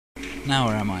Now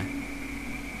where am I?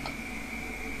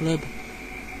 Blub.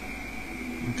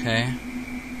 Okay.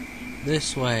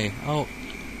 This way. Oh.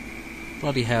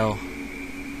 Bloody hell.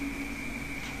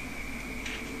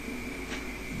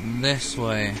 This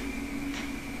way.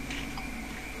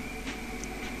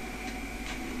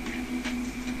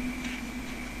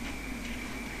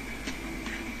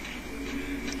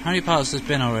 How many parts has there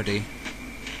been already?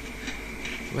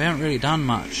 We haven't really done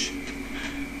much.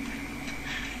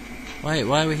 Wait,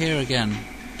 why are we here again?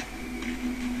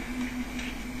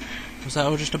 Was that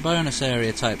all just a bonus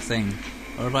area type thing?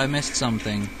 Or have I missed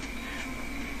something?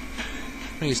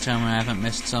 Please tell me I haven't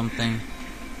missed something.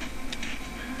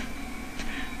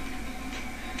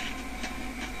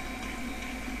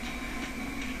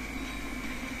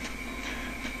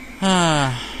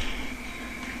 Ah.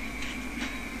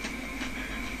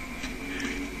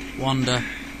 Wander.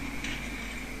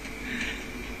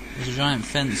 There's a giant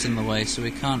fence in the way, so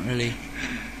we can't really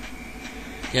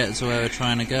get to where we're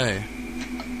trying to go.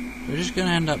 We're just going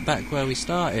to end up back where we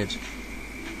started.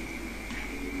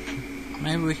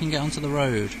 Maybe we can get onto the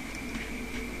road.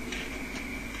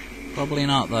 Probably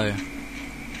not, though.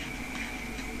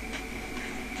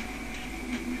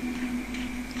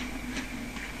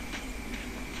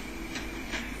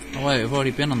 Oh wait, we've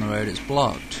already been on the road, it's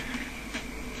blocked.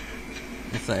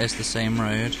 If that is the same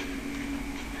road.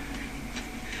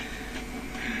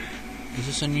 Is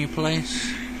this a new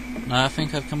place? No, I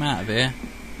think I've come out of here.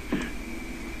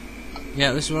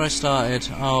 Yeah, this is where I started.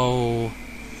 Oh,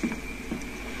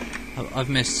 I've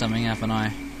missed something, haven't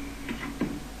I?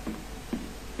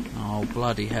 Oh,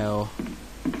 bloody hell.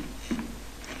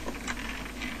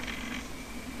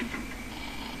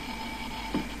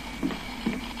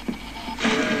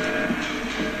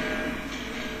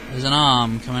 There's an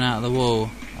arm coming out of the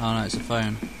wall. Oh no, it's a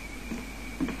phone.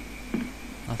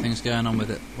 Nothing's going on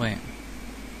with it. Wait.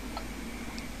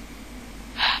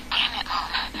 Damn it,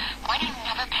 why do you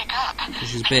never pick up? Because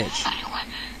she's a bitch.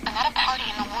 I'm at a party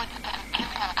in the woods, but I'm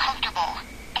feeling uncomfortable.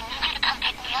 I need you to come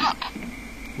pick me up.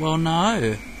 Well,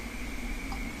 no.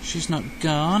 She's not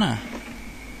gonna.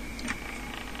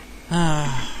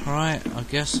 Right, I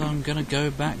guess I'm gonna go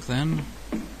back then.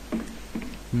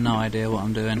 No idea what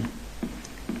I'm doing.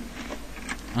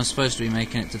 I'm supposed to be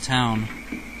making it to town.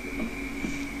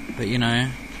 But you know,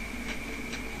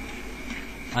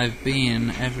 I've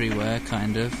been everywhere,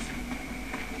 kind of.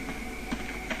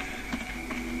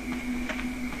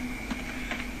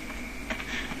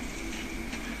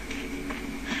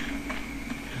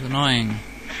 It's annoying.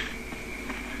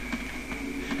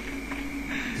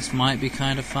 This might be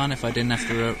kind of fun if I didn't have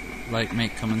to like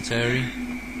make commentary,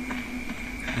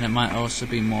 and it might also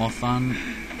be more fun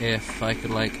if I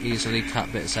could like easily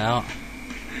cut bits out,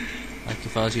 like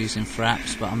if I was using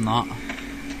fraps, but I'm not.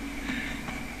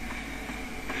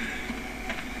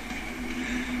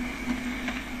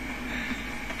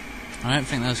 I don't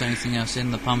think there's anything else in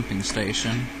the pumping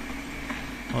station.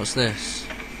 What's this?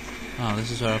 Oh, this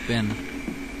is where I've been.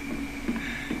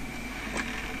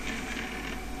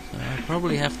 So I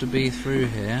probably have to be through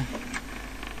here.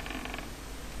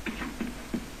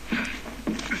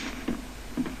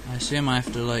 I assume I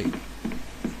have to like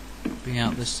be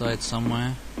out this side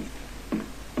somewhere.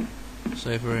 It's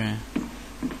over here.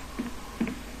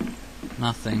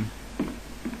 Nothing.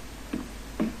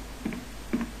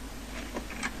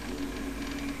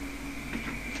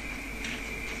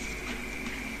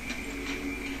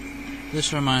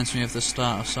 This reminds me of the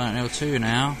start of Silent Hill 2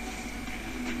 now.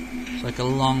 It's like a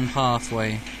long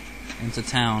pathway into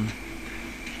town.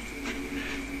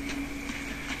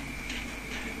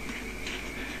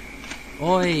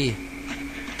 Oi!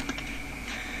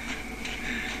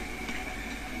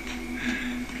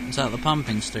 Is that the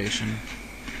pumping station?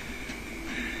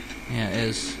 Yeah, it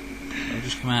is. I'll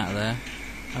just come out of there.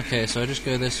 Okay, so I just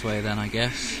go this way then, I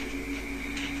guess.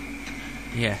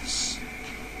 Yes.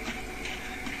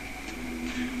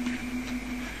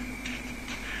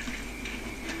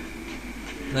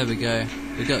 There we go.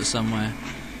 We got somewhere.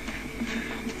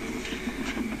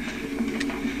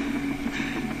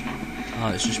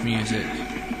 Oh, it's just music.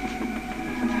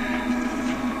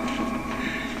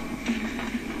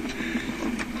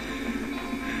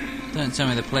 Don't tell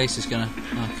me the place is gonna...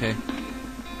 Okay.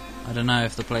 I don't know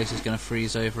if the place is gonna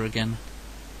freeze over again.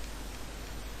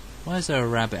 Why is there a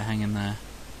rabbit hanging there?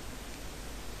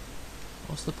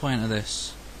 What's the point of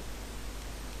this?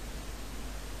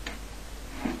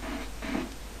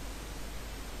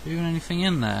 Even anything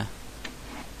in there?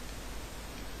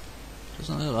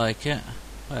 Doesn't look like it.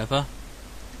 Whatever.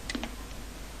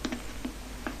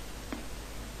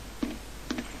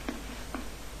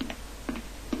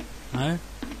 No?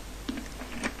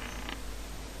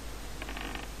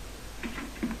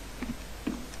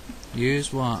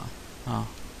 Use what? Oh.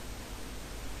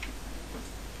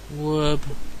 Whoop.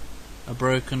 A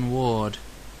broken ward.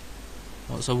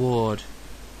 What's a ward?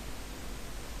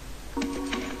 I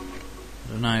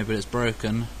don't know, but it's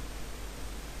broken.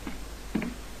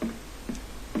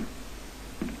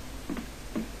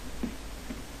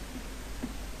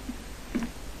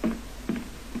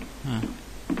 Huh.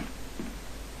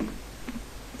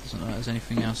 Doesn't look like there's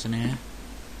anything else in here.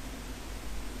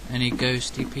 Any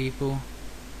ghosty people?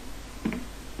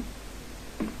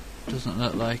 Doesn't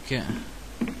look like it.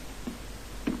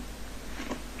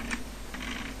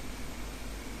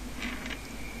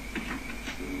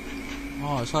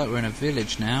 Oh, it's like we're in a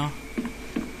village now.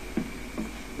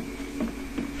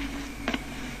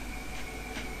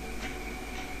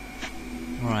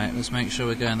 Right, let's make sure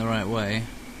we're going the right way.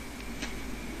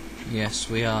 Yes,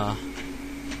 we are.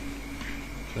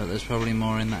 But there's probably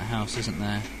more in that house, isn't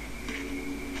there?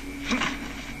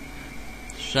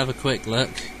 Should have a quick look.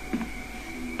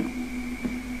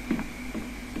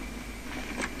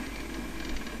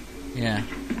 Yeah.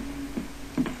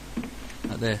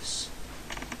 Like this.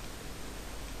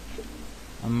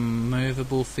 A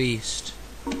movable feast.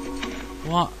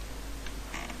 What?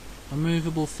 A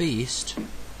movable feast?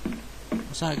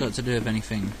 What's that got to do with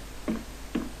anything?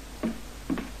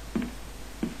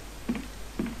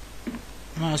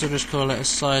 Might as well just call it a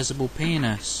sizable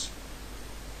penis.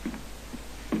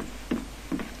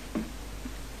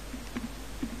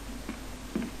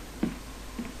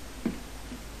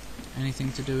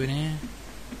 Anything to do in here?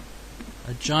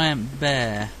 A giant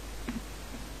bear.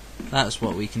 That's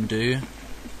what we can do.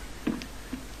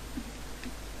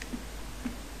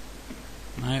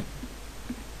 Nope.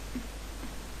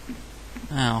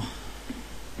 Ow.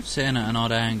 Sitting at an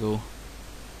odd angle.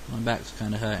 My back's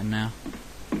kinda hurting now.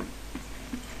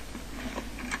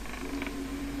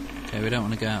 Okay, we don't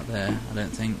want to go out there, I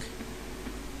don't think.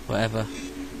 Whatever.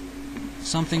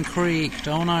 Something creaked.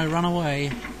 Oh no, run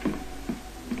away.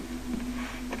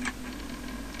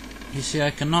 You see,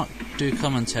 I cannot do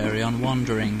commentary on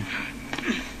wandering.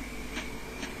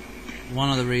 One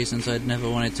of the reasons I'd never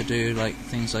wanted to do like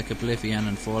things like Oblivion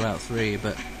and Fallout 3,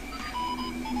 but...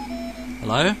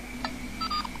 Hello?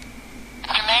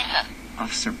 Mr. Mason.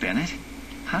 Officer Bennett?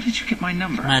 How did you get my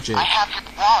number? Magic. I have your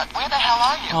wallet. Where the hell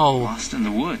are you? Oh. Lost in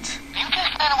the woods. You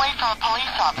just ran away from a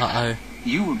police officer. Uh-oh.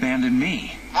 You abandoned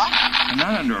me. What? I'm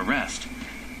not under arrest.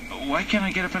 Why can't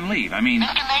I get up and leave? I mean...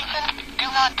 Mr. Mason, do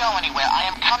not go anywhere. I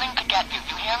am coming to get you.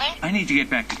 You hear me? I need to get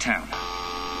back to town.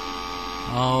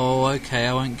 Oh, okay,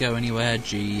 I won't go anywhere,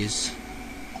 jeez.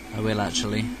 I will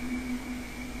actually.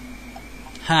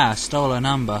 Ha, stole a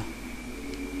number.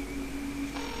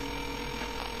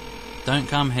 Don't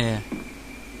come here.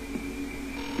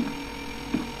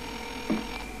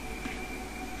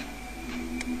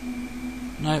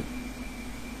 Nope.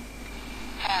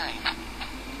 Harry.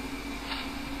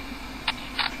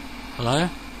 Hello?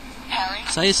 Harry?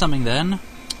 Say something then.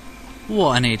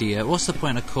 What an idiot. What's the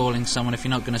point of calling someone if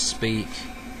you're not going to speak?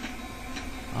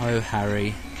 Oh,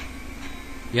 Harry.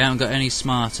 You haven't got any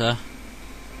smarter.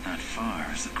 Not far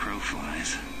as the crow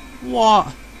flies.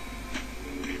 What?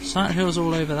 Silent Hill's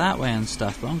all over that way and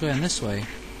stuff, but I'm going this way.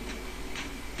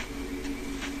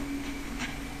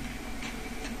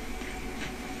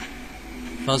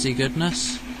 Fuzzy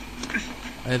goodness.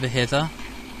 Over hither.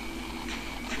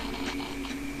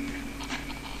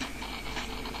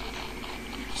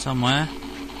 Somewhere.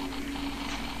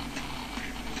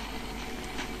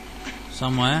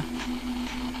 Somewhere.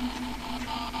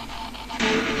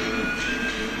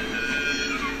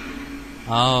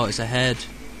 Oh, it's a head.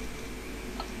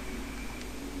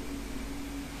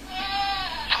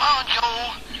 Come on,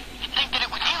 Joel. You think that it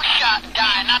was you shot and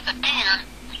died, not the deer.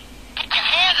 Get your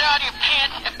hands out of your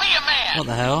pants and be a man. What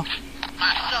the hell?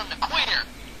 My son, the queer.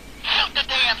 Shoot the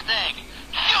damn thing.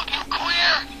 Shoot, you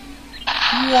queer.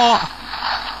 What?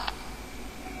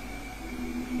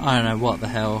 I don't know what the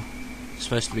hell is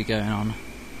supposed to be going on.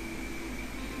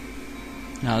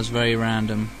 That was very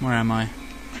random. Where am I?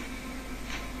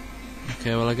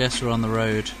 Okay, well I guess we're on the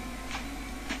road.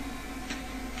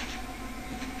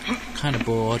 Kind of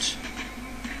bored.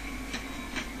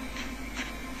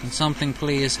 Can something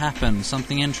please happen?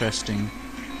 Something interesting.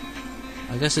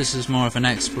 I guess this is more of an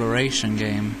exploration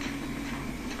game.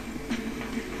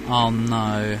 Oh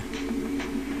no.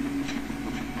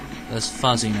 There's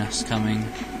fuzziness coming.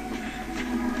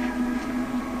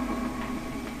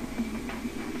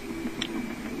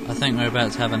 I think we're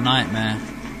about to have a nightmare.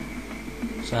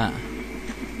 What's that?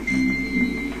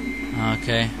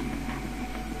 Okay.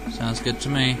 Sounds good to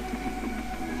me.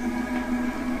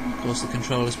 Of course the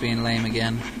controller's being lame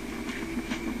again.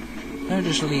 Don't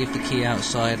just leave the key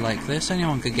outside like this,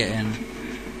 anyone could get in.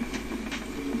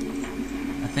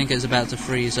 I think it's about to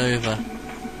freeze over.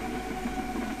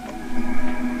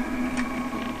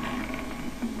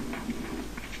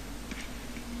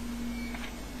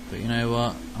 But you know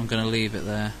what, I'm going to leave it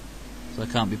there, so I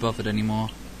can't be bothered anymore.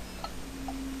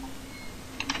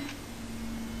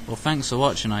 Well, thanks for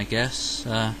watching, I guess.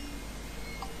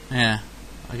 Yeah,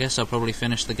 I guess I'll probably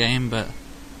finish the game, but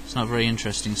it's not very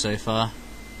interesting so far,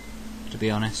 to be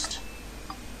honest.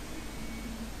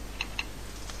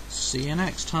 See you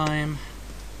next time.